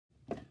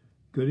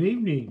Good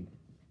evening.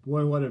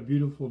 Boy, what a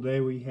beautiful day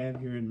we have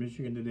here in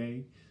Michigan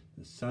today.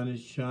 The sun is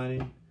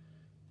shining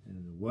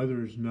and the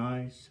weather is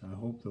nice. I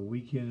hope the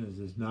weekend is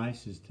as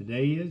nice as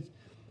today is.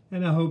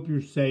 And I hope you're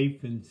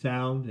safe and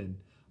sound, and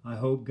I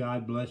hope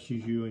God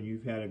blesses you and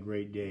you've had a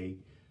great day.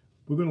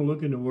 We're going to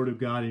look in the Word of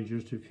God in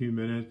just a few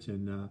minutes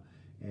and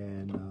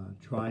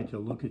try to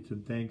look at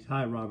some things.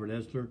 Hi, Robert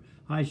Esler.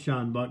 Hi,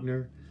 Sean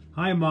Buckner.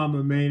 Hi,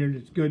 Mama Maynard.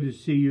 It's good to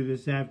see you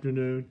this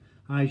afternoon.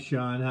 Hi,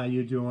 Sean. How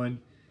you doing?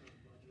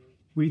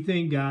 We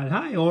thank God.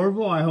 Hi,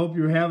 Orville. I hope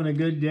you're having a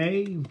good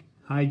day.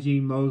 Hi,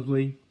 Gene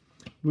Mosley.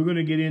 We're going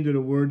to get into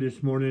the Word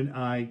this morning.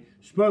 I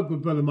spoke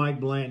with Brother Mike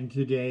Blanton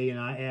today, and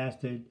I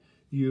asked that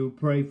you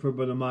pray for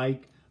Brother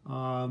Mike.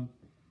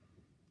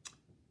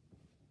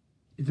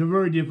 It's a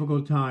very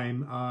difficult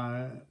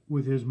time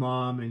with his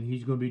mom, and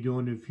he's going to be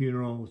doing the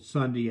funeral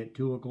Sunday at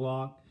 2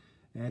 o'clock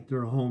at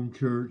their home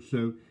church.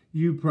 So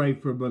you pray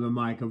for Brother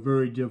Mike. A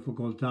very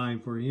difficult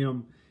time for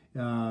him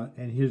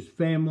and his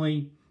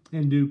family.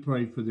 And do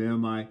pray for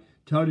them. I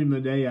told him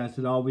today, I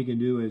said, all we can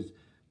do is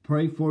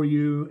pray for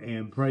you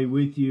and pray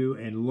with you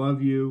and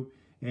love you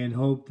and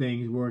hope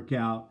things work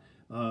out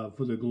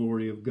for the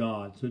glory of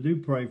God. So do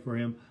pray for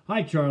him.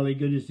 Hi, Charlie.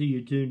 Good to see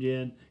you tuned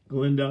in.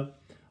 Glenda.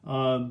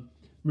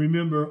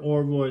 Remember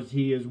Orville as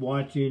he is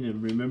watching,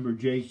 and remember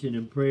Jason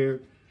in prayer.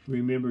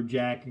 Remember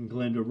Jack and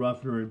Glenda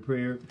Ruffner in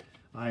prayer.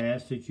 I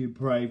ask that you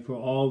pray for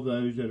all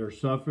those that are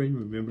suffering.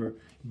 Remember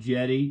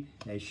Jetty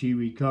as she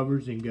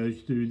recovers and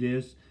goes through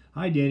this.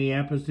 Hi, Danny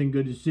Appleton.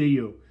 Good to see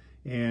you.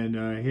 And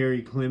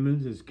Harry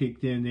Clemens has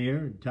kicked in there.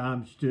 And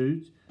Tom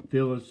Stutes,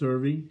 Phyllis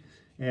Irving.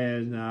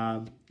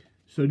 And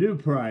so do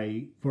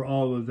pray for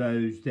all of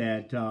those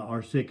that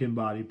are sick in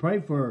body.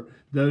 Pray for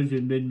those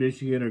in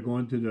mid-Michigan are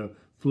going through the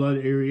flood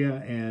area.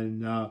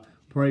 And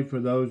pray for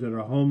those that are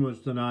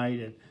homeless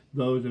tonight and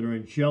those that are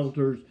in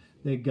shelters,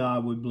 that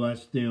God would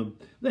bless them.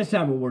 Let's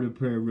have a word of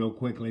prayer real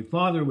quickly.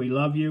 Father, we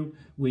love you.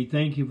 We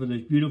thank you for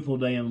this beautiful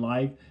day in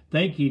life.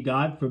 Thank you,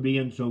 God, for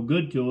being so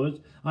good to us.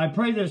 I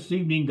pray this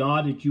evening,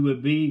 God, that you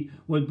would be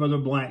with Brother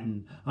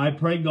Blanton. I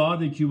pray,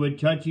 God, that you would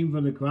touch him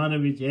from the crown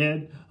of his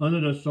head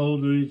under the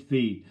soles of his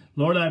feet.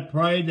 Lord, I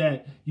pray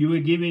that you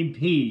would give him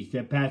peace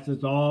that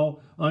passes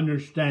all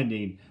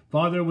understanding.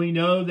 Father, we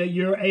know that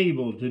you're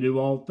able to do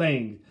all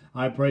things.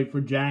 I pray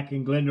for Jack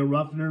and Glenda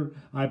Ruffner.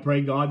 I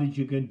pray, God, that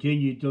you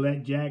continue to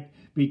let Jack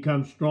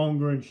become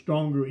stronger and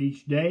stronger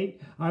each day.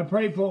 I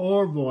pray for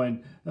Orville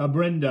and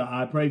Brenda.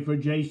 I pray for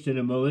Jason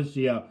and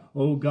Melissa.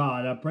 Oh,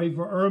 God, I pray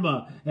for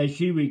Irma as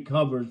she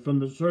recovers from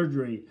the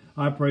surgery.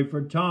 I pray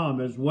for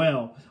Tom as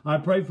well. I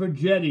pray for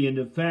Jetty and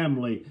the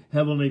family,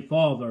 Heavenly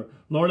Father.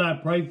 Lord, I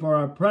pray for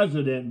our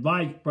president,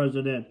 vice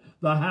president,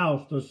 the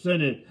House, the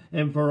Senate,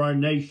 and for our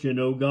nation,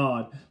 oh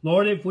God.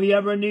 Lord, if we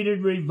ever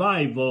needed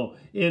revival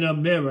in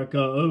America,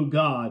 oh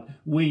God,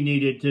 we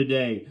need it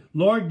today.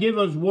 Lord, give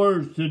us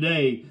words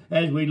today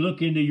as we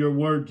look into your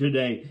word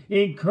today.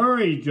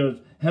 Encourage us,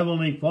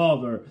 Heavenly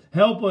Father.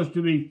 Help us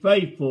to be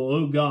faithful,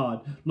 oh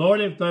God. Lord,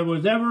 if there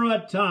was ever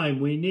a time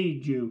we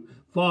need you,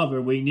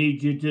 Father, we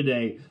need you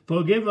today.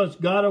 Forgive us,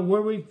 God, of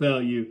where we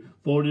fail you.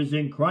 For it is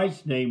in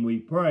Christ's name we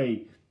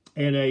pray.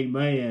 And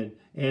amen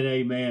and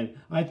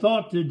amen. I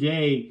thought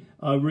today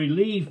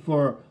relief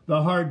for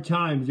the hard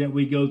times that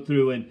we go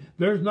through. And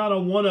there's not a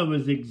one of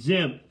us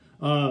exempt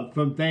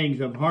from things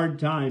of hard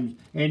times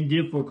and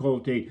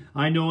difficulty.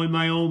 I know in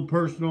my own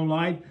personal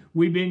life,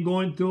 we've been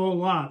going through a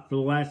lot for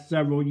the last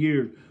several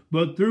years.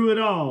 But through it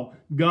all,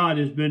 God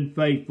has been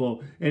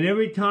faithful. And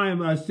every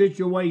time a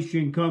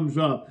situation comes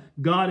up,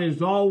 God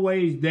is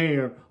always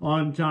there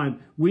on time.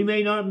 We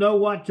may not know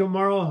what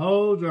tomorrow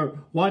holds or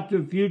what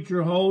the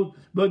future holds,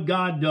 but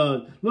God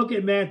does. Look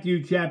at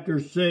Matthew chapter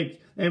 6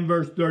 and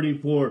verse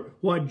 34,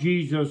 what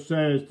Jesus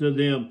says to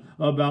them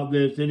about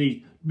this. And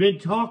he's been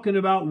talking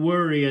about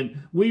worry,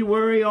 and we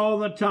worry all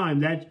the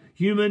time. That's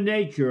human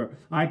nature.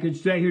 I could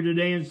sit here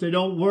today and say,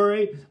 don't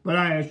worry, but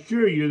I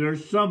assure you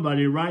there's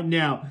somebody right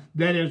now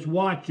that is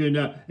watching,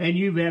 and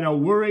you've had a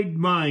worried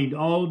mind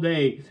all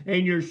day,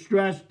 and you're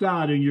stressed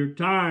out, and you're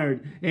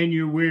tired, and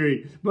you're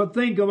weary. But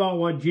think about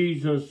what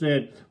Jesus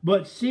said.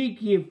 But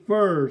seek ye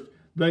first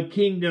the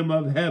kingdom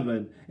of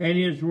heaven and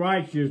his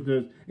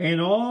righteousness, and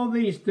all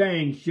these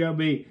things shall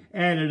be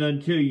added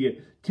unto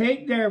you.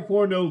 Take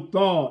therefore no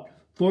thought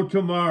for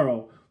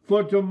tomorrow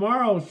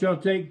shall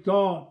take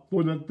thought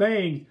for the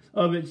things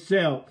of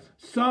itself.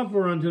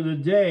 Suffer unto the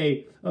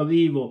day of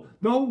evil.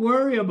 Don't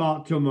worry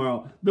about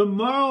tomorrow.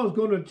 Tomorrow is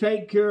going to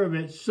take care of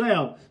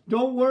itself.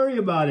 Don't worry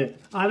about it.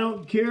 I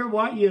don't care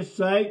what you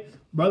say.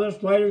 Brother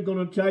Slater is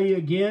going to tell you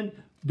again,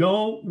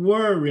 don't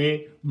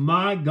worry.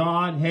 My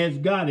God has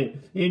got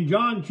it. In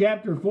John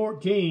chapter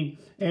 14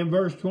 and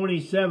verse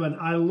 27,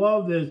 I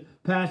love this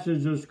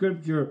passage of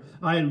Scripture.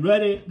 I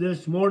read it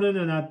this morning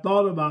and I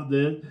thought about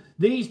this.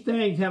 These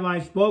things have I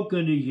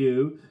spoken to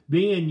you,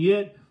 being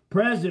yet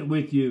present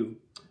with you.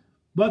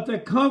 But the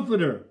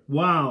Comforter,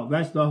 wow,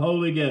 that's the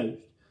Holy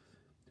Ghost,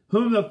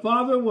 whom the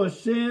Father will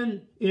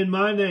send in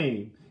my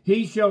name,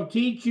 He shall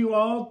teach you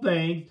all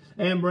things,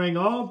 and bring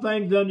all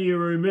things unto your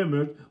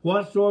remembrance,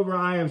 whatsoever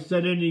I have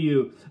said unto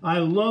you. I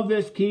love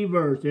this key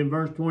verse in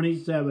verse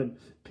 27.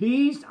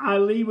 Peace I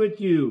leave with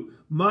you.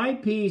 My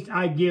peace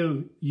I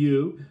give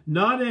you,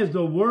 not as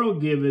the world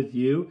giveth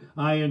you,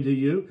 I unto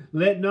you.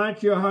 Let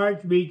not your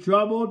hearts be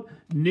troubled,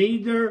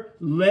 neither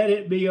let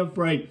it be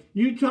afraid.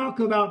 You talk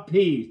about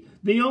peace.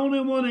 The only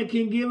one that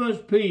can give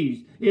us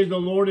peace is the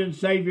Lord and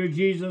Savior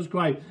Jesus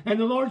Christ. And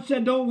the Lord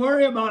said, don't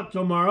worry about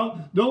tomorrow.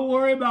 Don't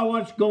worry about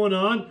what's going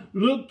on.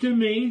 Look to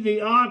me,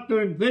 the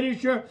author and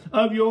finisher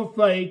of your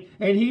faith,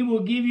 and he will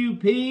give you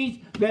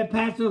peace that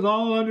passes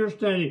all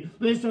understanding.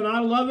 Listen, I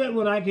love it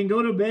when I can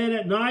go to bed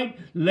at night,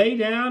 lay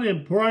down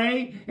and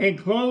pray and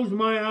close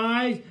my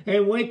eyes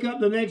and wake up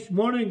the next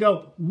morning and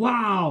go,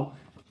 wow,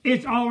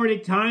 it's already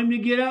time to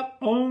get up.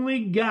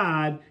 Only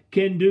God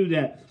can do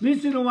that.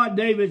 Listen to what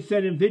David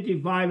said in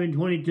 55 and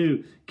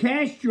 22.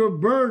 Cast your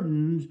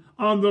burdens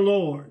on the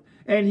Lord,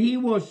 and he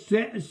will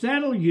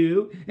settle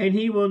you, and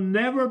he will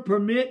never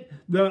permit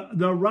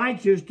the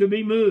righteous to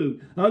be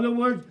moved. In other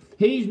words,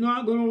 he's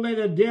not going to let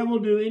the devil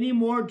do any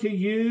more to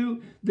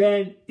you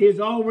than is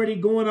already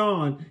going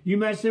on. You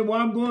might say, well,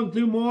 I'm going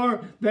through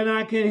more than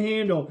I can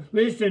handle.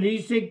 Listen, he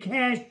said,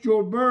 cast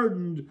your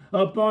burdens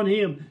upon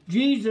him.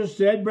 Jesus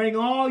said, bring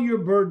all your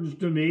burdens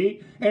to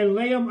me and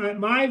lay them at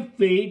my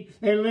feet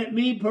and let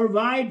me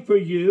provide for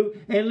you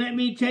and let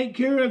me take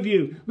care of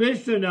you.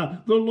 Listen,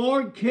 the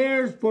Lord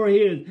cares for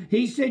his.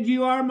 He said,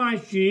 you are my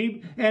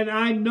sheep, and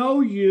I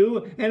know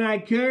you, and I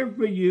care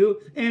for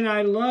you, and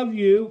I love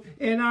you,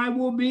 and I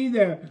will be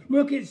there.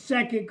 Look at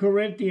 2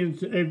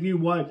 Corinthians, if you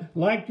would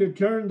like to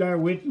turn there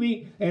with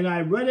me. And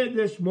I read it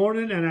this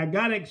morning, and I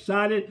got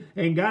excited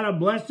and got a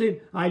blessing.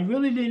 I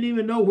really didn't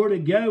even know where to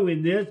go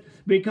in this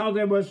because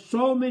there were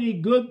so many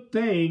good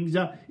things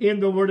in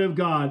the Word of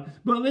God.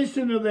 But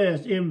listen to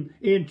this.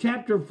 In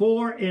chapter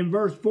 4, in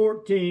verse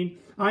 14,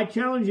 I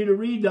challenge you to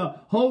read the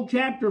whole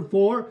chapter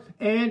 4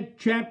 and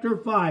chapter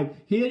 5.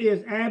 It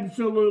is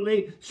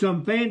absolutely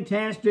some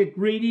fantastic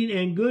reading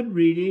and good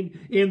reading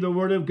in the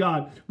Word of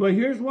God. But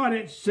here's what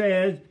it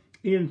says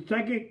in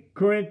 2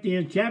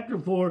 Corinthians chapter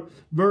 4,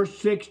 verse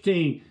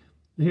 16.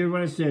 Here's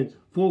what it says.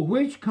 For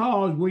which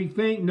cause we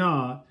think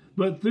not,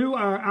 but through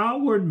our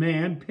outward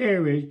man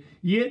perish,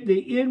 yet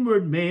the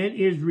inward man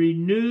is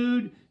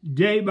renewed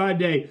day by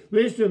day.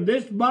 Listen,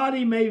 this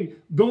body may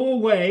go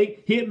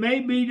away, it may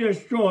be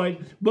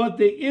destroyed, but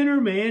the inner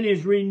man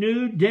is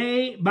renewed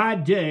day by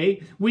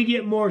day. We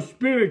get more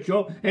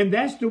spiritual, and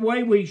that's the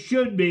way we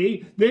should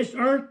be. This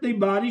earthly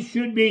body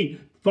should be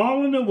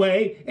fallen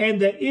away, and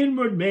the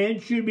inward man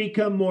should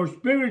become more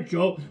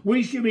spiritual.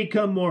 We should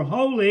become more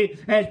holy.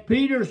 As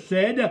Peter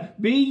said,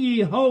 be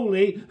ye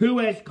holy, who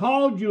has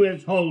called you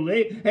as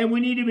holy. And we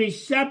need to be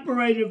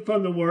separated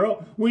from the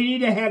world. We need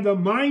to have the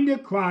mind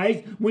of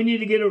Christ. We need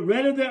to get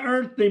rid of the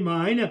earthly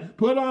mind,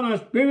 put on a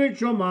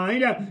spiritual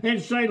mind,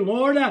 and say,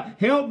 Lord,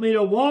 help me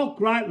to walk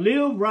right,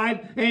 live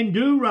right, and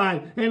do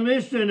right. And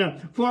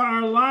listen, for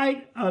our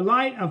light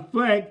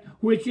afflict,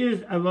 which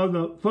is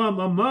from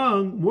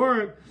among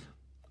work,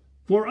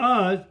 for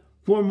us,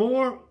 for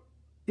more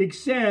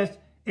excess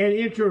and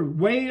enter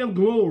weight of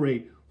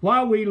glory.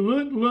 While we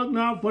look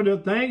not for the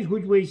things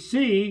which we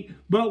see,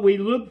 but we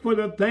look for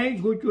the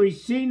things which we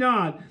see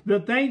not. The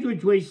things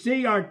which we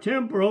see are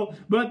temporal,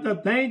 but the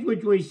things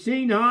which we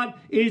see not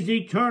is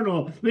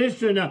eternal.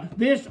 Listen,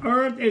 this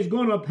earth is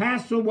going to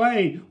pass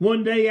away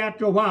one day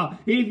after a while.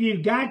 If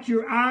you've got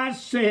your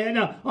eyes set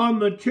on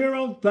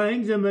material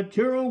things and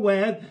material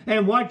wealth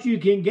and what you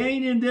can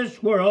gain in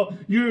this world,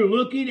 you're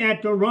looking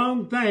at the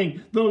wrong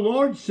thing. The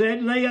Lord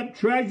said, lay up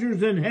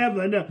treasures in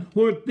heaven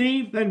where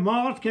thief and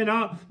moth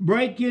cannot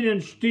break in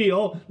and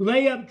steal.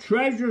 Lay up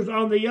treasures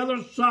on the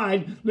other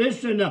side.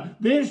 Listen,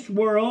 this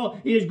world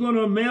is going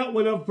to melt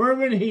with a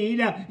fervent heat,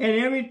 and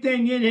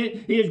everything in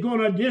it is going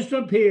to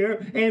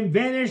disappear and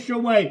vanish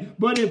away.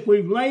 But if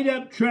we've laid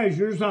up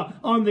treasures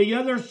on the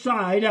other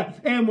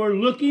side, and we're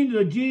looking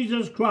to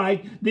Jesus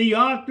Christ, the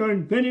author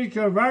and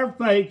finisher of our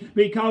faith,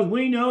 because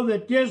we know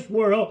that this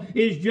world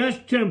is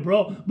just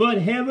temporal,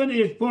 but heaven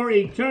is for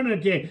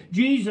eternity.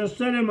 Jesus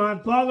said, in my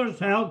Father's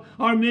house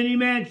are many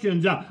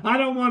mansions. I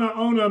don't want to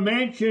own a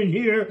mansion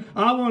here.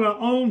 I want to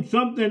own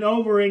something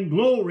over in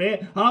glory.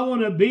 I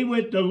want to be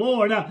with the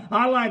Lord.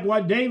 I like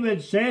what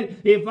David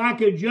said. If I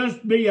could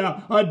just be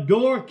a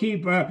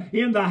doorkeeper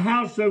in the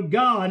house of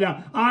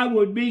God, I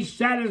would be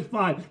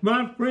satisfied.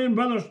 My friend,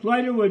 Brother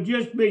Slater, would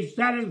just be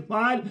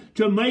satisfied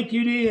to make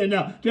it in,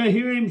 to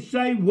hear him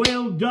say,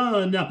 well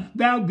done,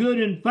 thou good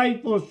and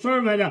faithful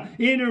servant,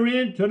 enter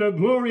into the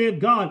glory of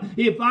God.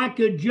 If I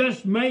could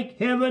just make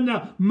heaven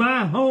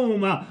my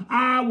home,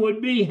 I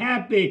would be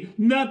happy.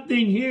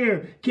 Nothing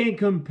here can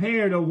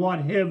compare to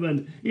what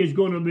heaven is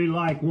going to be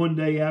like one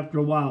day after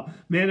a while.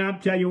 Man, I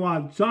tell you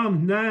what,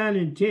 Psalms 9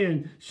 and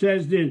 10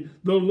 says this,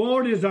 the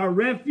Lord is our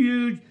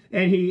refuge,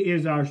 and he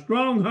is our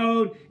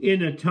stronghold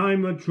in a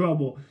time of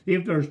trouble.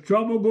 If there's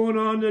trouble going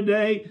on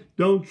today,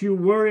 don't you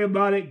worry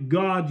about it.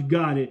 God's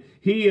got it.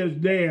 He is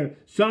there.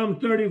 Psalm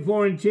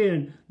 34 and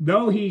 10,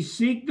 though he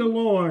seek the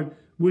Lord,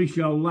 we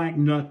shall lack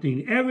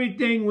nothing.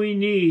 Everything we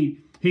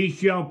need, he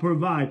shall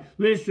provide.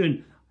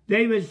 Listen,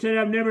 David said,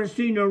 I've never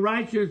seen the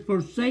righteous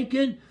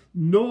forsaken,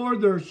 nor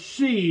their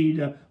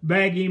seed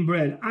begging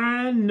bread.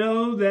 I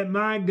know that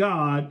my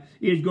God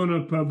is going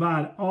to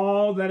provide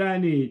all that I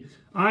need.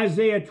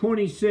 Isaiah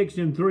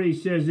 26:3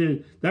 says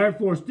this,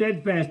 therefore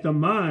steadfast of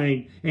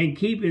mind and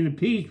keeping the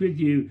peace with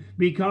you,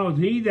 because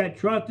he that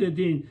trusteth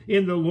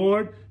in the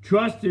Lord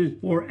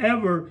trusteth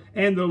forever,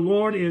 and the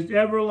Lord is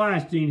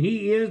everlasting.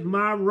 He is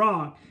my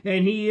rock,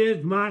 and he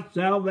is my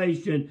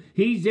salvation.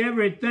 He's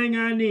everything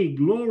I need.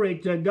 Glory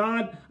to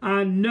God.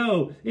 I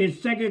know. In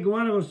 2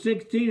 Chronicles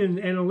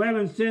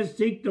 16:11 says,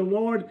 seek the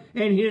Lord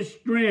and his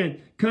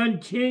strength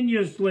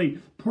continuously.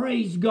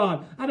 Praise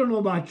God. I don't know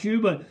about you,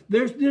 but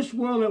there's this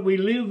world that we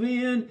live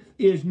in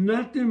is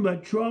nothing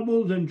but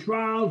troubles and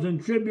trials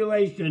and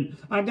tribulation.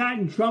 I got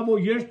in trouble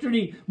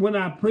yesterday when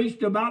I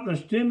preached about the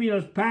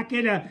stimulus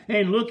packet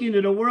and looking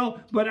at the world,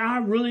 but I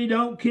really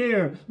don't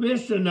care.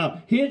 Listen,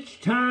 it's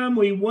time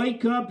we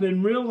wake up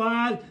and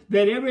realize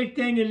that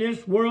everything in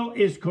this world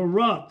is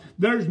corrupt.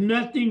 There's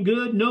nothing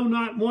good. No,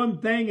 not one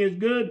thing is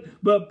good,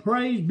 but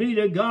praise be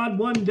to God,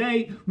 one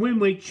day when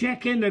we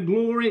check into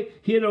glory,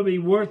 it'll be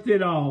worth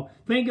it all.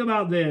 Think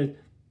about this.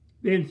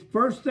 In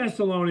 1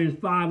 Thessalonians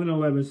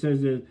 5:11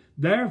 says this,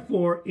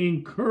 therefore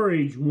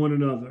encourage one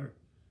another.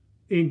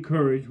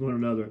 Encourage one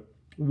another.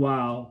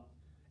 Wow.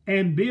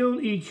 And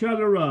build each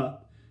other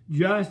up,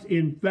 just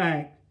in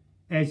fact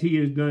as he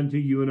has done to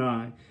you and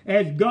I.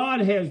 As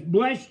God has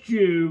blessed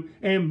you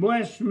and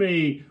blessed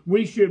me,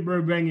 we should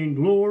be bringing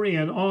glory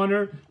and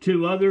honor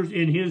to others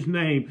in his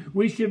name.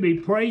 We should be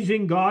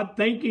praising God,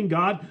 thanking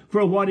God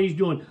for what he's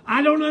doing.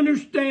 I don't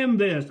understand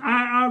this.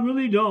 I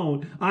really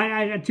don't.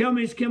 I tell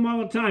Miss Kim all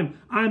the time,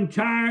 I'm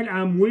tired,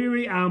 I'm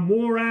weary, I'm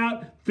wore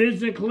out.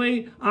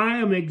 Physically, I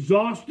am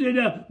exhausted,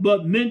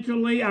 but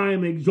mentally, I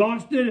am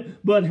exhausted.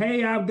 But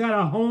hey, I've got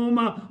a home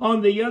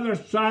on the other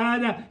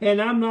side,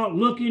 and I'm not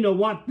looking to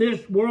what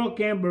this world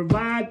can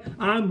provide.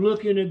 I'm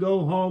looking to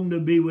go home to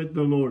be with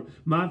the Lord.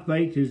 My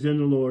faith is in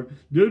the Lord.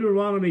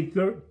 Deuteronomy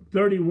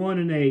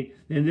 31:8,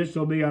 and this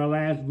will be our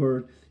last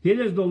verse. It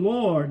is the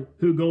Lord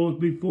who goes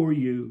before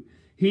you.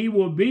 He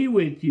will be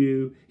with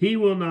you. He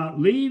will not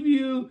leave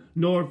you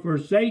nor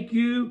forsake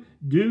you.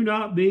 Do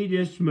not be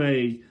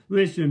dismayed.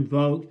 Listen,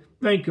 folks,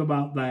 think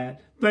about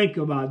that. Think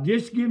about it.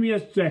 Just give me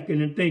a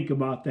second and think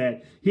about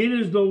that. It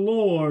is the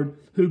Lord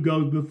who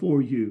goes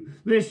before you.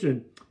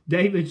 Listen,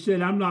 David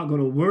said, I'm not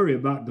going to worry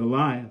about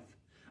Goliath.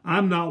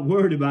 I'm not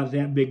worried about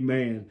that big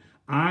man.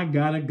 I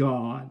got a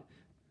God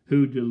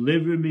who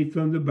delivered me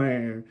from the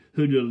bear,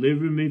 who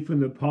delivered me from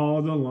the paw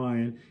of the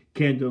lion,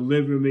 can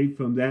deliver me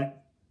from that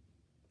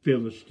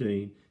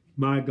Philistine.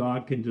 My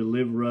God can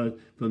deliver us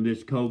from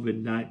this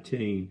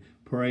COVID-19.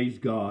 Praise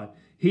God.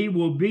 He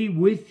will be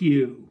with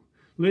you.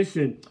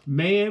 Listen,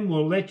 man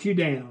will let you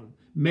down.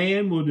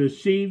 Man will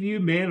deceive you.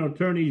 Man will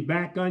turn his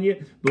back on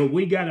you. But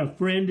we got a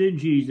friend in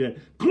Jesus.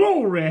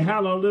 Glory,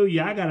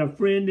 hallelujah. I got a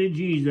friend in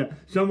Jesus.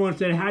 Someone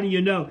said, how do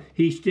you know?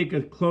 He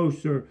sticketh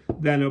closer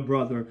than a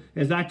brother.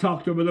 As I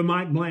talked to Brother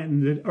Mike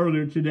Blanton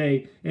earlier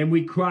today, and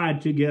we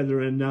cried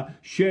together and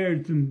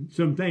shared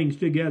some things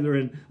together.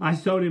 And I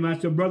told him, I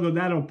said, brother,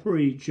 that'll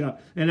preach.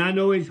 And I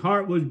know his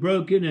heart was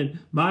broken, and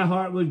my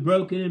heart was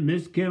broken, and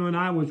Miss Kim and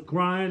I was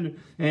crying,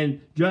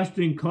 and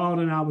Justin called,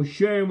 and I was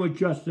sharing with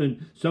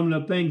Justin some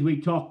of the things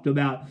we talked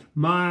about.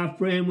 My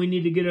friend, we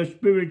need to get a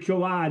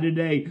spiritual eye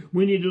today.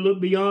 We need to look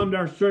beyond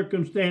our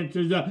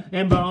circumstances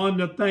and beyond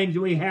the things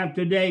that we have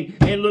today,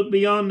 and look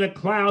beyond the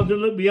clouds and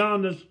look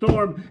beyond the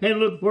storm and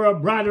look for a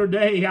brighter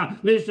day.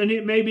 Listen,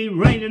 it may be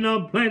raining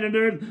on planet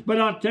Earth, but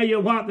I'll tell you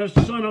what, the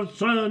Son of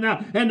Sun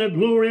and the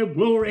glory of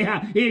glory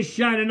is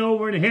shining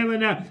over in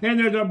heaven, and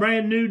there's a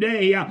brand new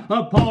day.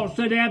 Paul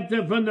said,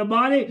 absent from the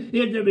body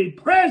is to be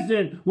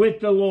present with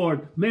the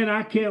Lord. Man,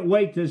 I can't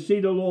wait to see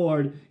the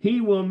Lord. He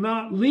will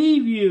not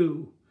leave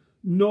you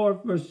nor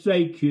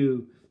forsake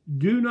you.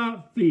 Do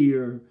not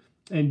fear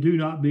and do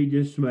not be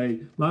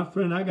dismayed. My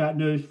friend, I got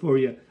news for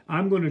you.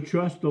 I'm going to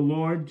trust the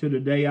Lord to the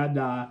day I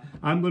die.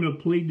 I'm going to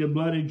plead the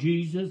blood of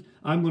Jesus.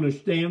 I'm going to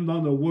stand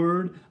on the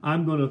word.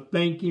 I'm going to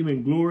thank him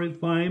and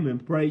glorify him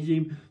and praise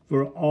him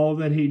for all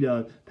that he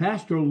does.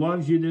 Pastor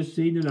loves you this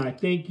evening. I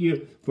thank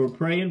you for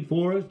praying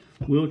for us.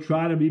 We'll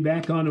try to be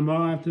back on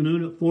tomorrow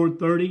afternoon at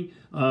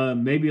 4:30,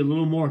 maybe a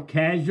little more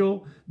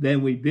casual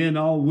than we've been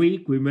all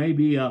week. We may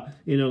be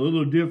in a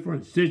little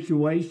different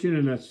situation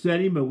and a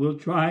setting, but we'll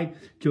try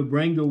to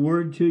bring the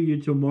word to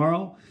you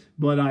tomorrow.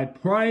 But I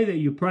pray that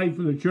you pray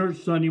for the church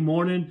Sunday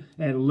morning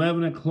at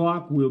 11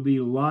 o'clock. We'll be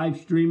live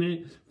streaming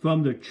it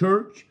from the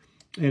church.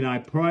 And I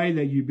pray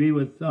that you be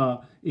with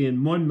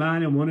in one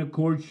mind and one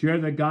accord, share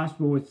the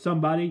gospel with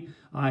somebody.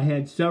 I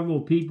had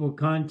several people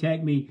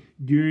contact me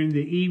during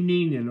the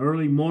evening and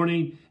early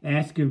morning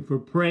asking for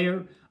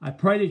prayer. I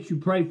pray that you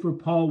pray for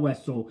Paul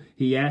Wessel.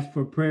 He asked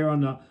for prayer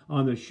on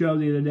the show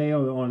the other day,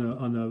 or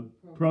on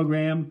the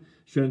program.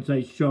 Shouldn't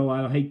say show,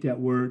 I hate that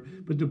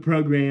word, but the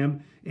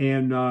program.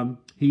 And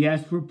he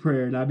asked for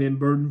prayer, and I've been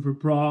burdened for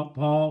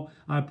Paul.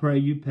 I pray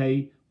you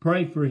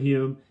pray for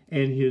him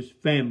and his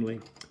family.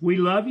 We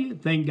love you.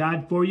 Thank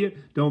God for you.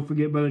 Don't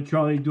forget, Brother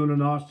Charlie's doing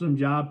an awesome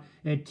job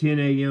at 10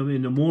 a.m.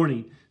 in the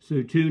morning.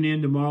 So tune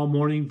in tomorrow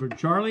morning for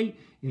Charlie,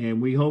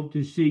 and we hope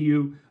to see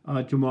you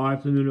tomorrow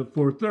afternoon at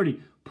 4:30.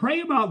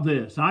 Pray about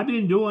this. I've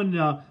been doing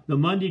the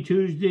Monday,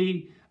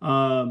 Tuesday,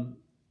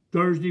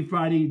 Thursday,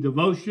 Friday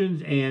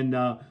devotions, and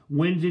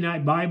Wednesday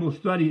night Bible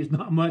study. It's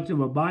not much of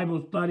a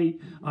Bible study.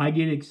 I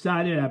get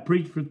excited. I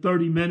preach for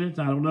 30 minutes.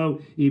 I don't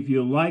know if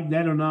you like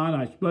that or not.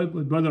 I spoke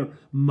with Brother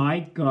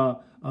Mike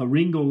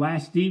Ringo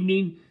last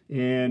evening,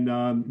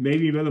 and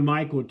maybe Brother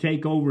Mike will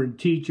take over and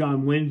teach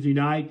on Wednesday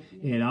night,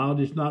 and I'll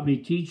just not be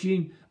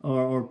teaching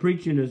or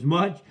preaching as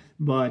much.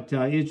 But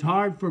it's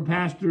hard for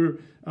Pastor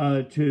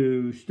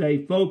to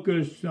stay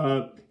focused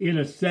in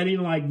a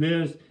setting like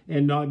this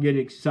and not get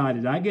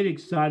excited. I get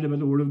excited about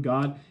the Word of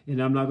God,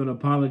 and I'm not going to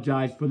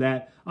apologize for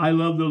that. I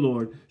love the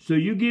Lord. So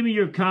you give me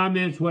your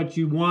comments, what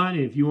you want.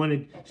 If you want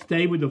to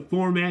stay with the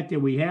format that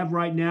we have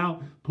right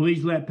now,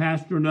 please let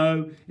Pastor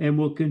know, and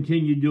we'll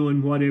continue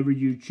doing whatever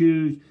you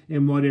choose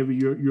and whatever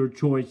your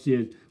choice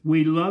is.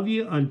 We love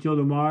you until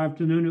tomorrow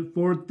afternoon at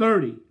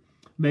 4:30.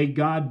 May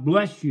God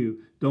bless you.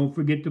 Don't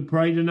forget to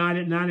pray tonight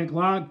at 9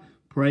 o'clock.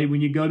 Pray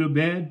when you go to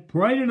bed.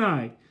 Pray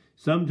tonight.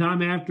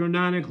 Sometime after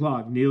 9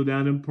 o'clock, kneel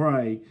down and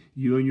pray,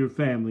 you and your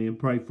family, and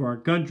pray for our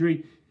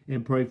country,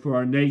 and pray for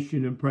our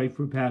nation, and pray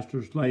for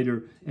Pastor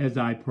Slater as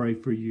I pray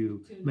for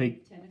you.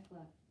 Make 10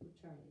 o'clock with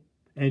Charlie.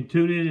 And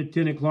tune in at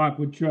 10 o'clock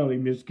with Charlie,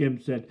 Miss Kim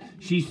said.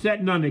 She's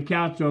sitting on the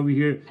couch over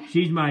here.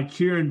 She's my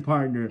cheering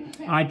partner.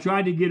 I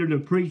tried to get her to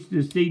preach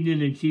this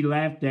evening, and she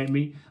laughed at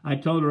me. I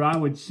told her I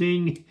would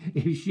sing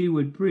if she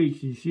would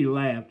preach, and she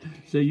laughed.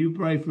 So you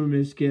pray for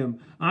Miss Kim.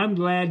 I'm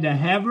glad to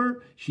have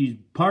her. She's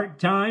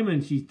part-time,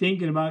 and she's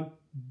thinking about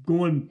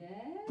going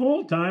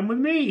full-time with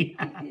me.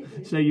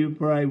 So you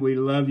pray. We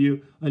love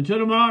you. Until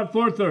tomorrow at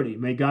 4:30,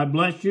 may God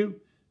bless you.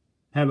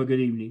 Have a good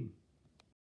evening.